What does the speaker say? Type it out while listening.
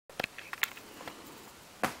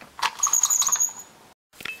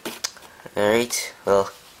Alright, well,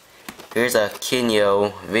 here's a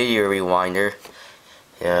Kinyo video rewinder,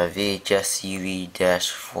 VHS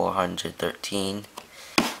UV-413.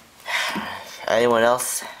 Anyone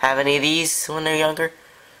else have any of these when they're younger?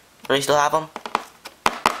 Do you still have them?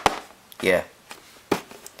 Yeah.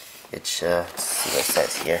 It's, let's see what it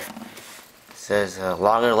says here. It says,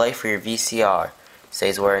 longer life for your VCR.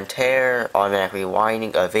 Saves wear and tear, automatic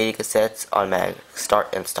rewinding of video cassettes, automatic start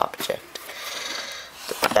and stop check.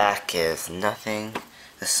 The back is nothing.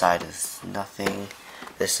 This side is nothing.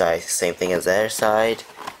 This side is the same thing as the other side.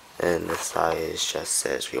 And this side is just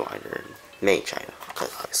says rewinder made in China,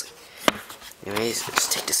 because obviously. Anyways,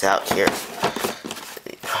 let's take this out here.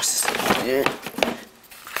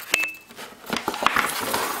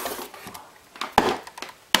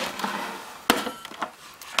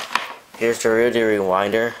 Here's the real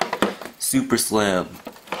rewinder. Super slim.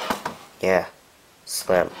 Yeah,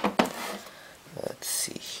 slim. Let's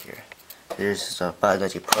see here. There's a button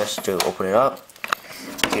that you push to open it up.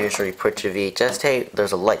 Here's where you put your VHS tape.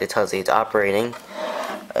 There's a light that tells you it's operating.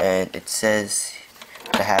 And it says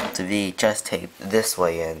to have the VHS tape this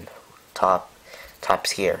way in.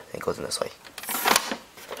 Top's here. It goes in this way.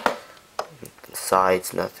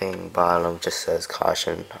 Sides, nothing. Bottom just says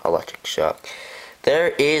caution, electric shock. There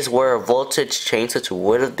is where a voltage change switch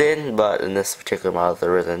would have been, but in this particular model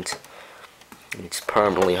there isn't. It's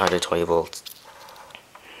permanently 120 volts.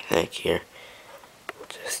 Like here.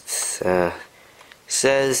 Just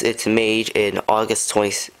says it's made in August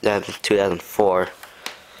 27, 2004. In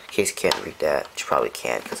case you can't read that, you probably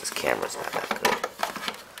can't because this camera's not that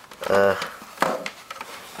good.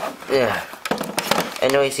 Yeah.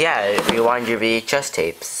 Anyways, yeah, rewind your VHS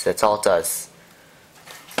tapes. That's all it does.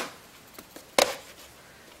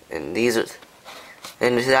 And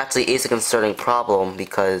this actually is a concerning problem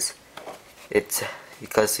because you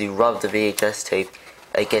rub the VHS tape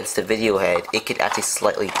against the video head, it could actually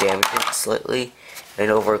slightly damage it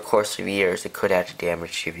and over a course of years it could actually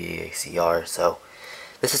damage your VCR. So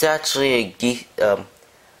this is actually a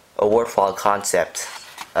worthwhile concept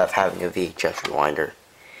of having a VHS rewinder.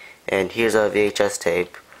 And here's a VHS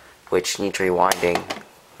tape which needs rewinding.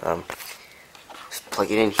 Just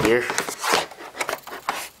plug it in here.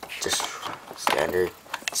 Just standard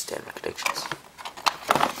connections.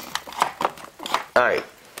 Alright,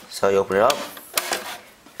 so you open it up,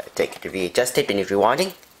 take your VHS tape and your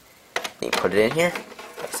rewinding, then you put it in here,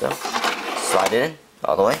 like so, slide it in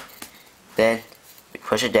all the way, then you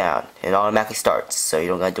push it down, and it automatically starts, so you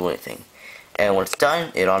don't gotta do anything. And when it's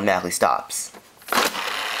done, it automatically stops.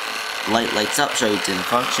 Light lights up, shows you it's in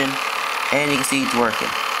function, and you can see it's working.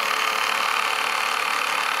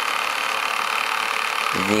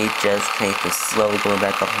 The VHS tape is slowly going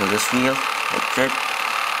back up into this reel, like that.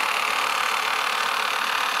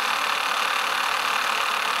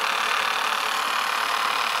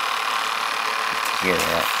 Hear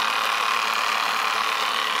that.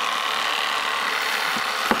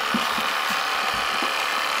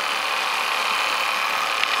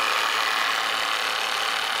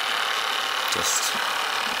 Just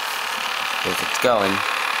as it's going, you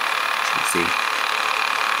can see.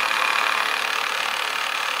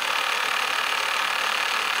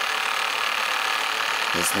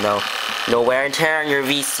 There's no wear and tear on your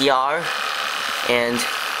VCR, and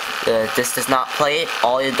this does not play it.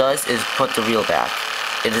 All it does is put the reel back.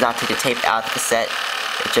 It does not take the tape out of the cassette.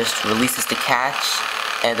 It just releases the catch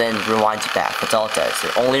and then rewinds it back. That's all it does.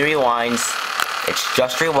 It only rewinds. It's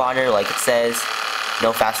just rewinder, like it says.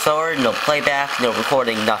 No fast forward, no playback, no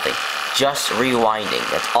recording, nothing. Just rewinding.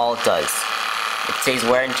 That's all it does. It saves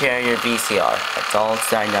wear and tear on your VCR. That's all it's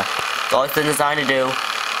designed to. That's all it's been designed to do.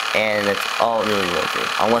 And that's all it really will do.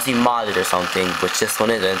 Unless you mod it or something, which this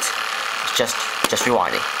one isn't. It's just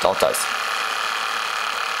rewinding. That's all it does.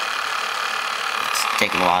 It's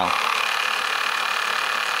taking a while.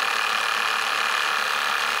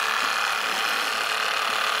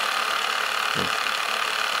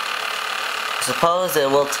 I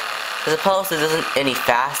suppose it isn't any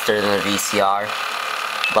faster than a VCR,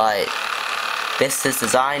 but this is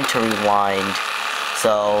designed to rewind.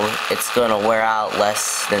 So it's gonna wear out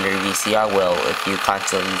less than your VCR will if you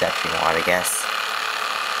constantly use that rewind, I guess.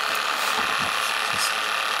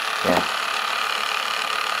 Yeah.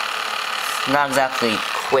 Not exactly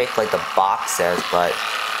quick like the box says, but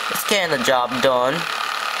it's getting the job done.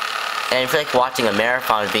 And if you're like watching a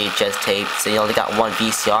marathon VHS tape, so you only got one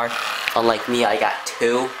VCR, unlike me, I got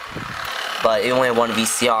two. But you only have one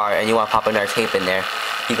VCR and you want to pop another tape in there,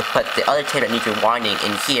 you can put the other tape that needs rewinding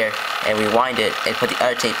in here and rewind it and put the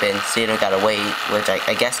other tape in so you don't gotta wait, which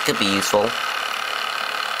I guess could be useful.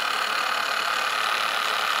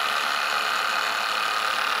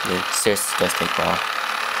 It seriously does take a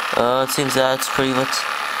while. It seems that's pretty much.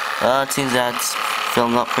 It seems that's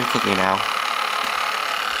filling up pretty quickly now.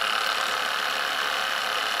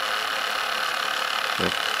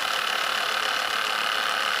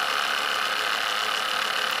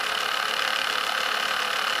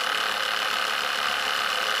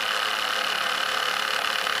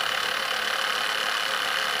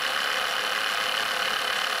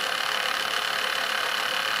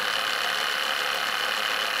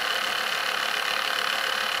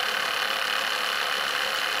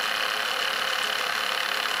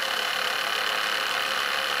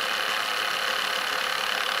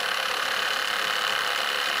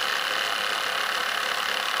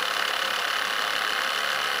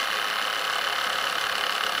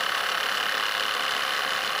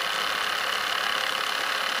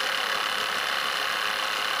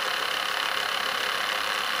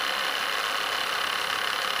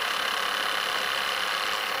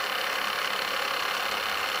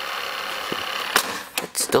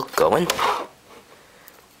 It's still going.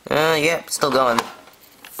 Yep, still going.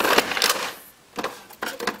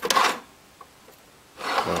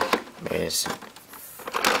 Oh, there it is.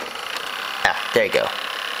 Ah, there you go.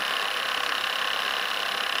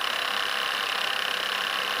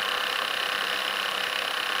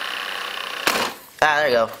 Ah, there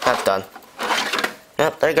you go. That's done.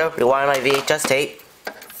 Yep, there you go. Rewind my VHS tape.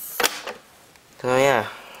 Oh yeah.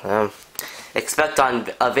 Expect on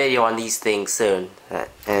a video on these things soon. And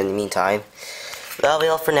in the meantime, that'll be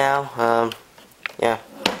all for now. Yeah.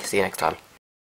 See you next time.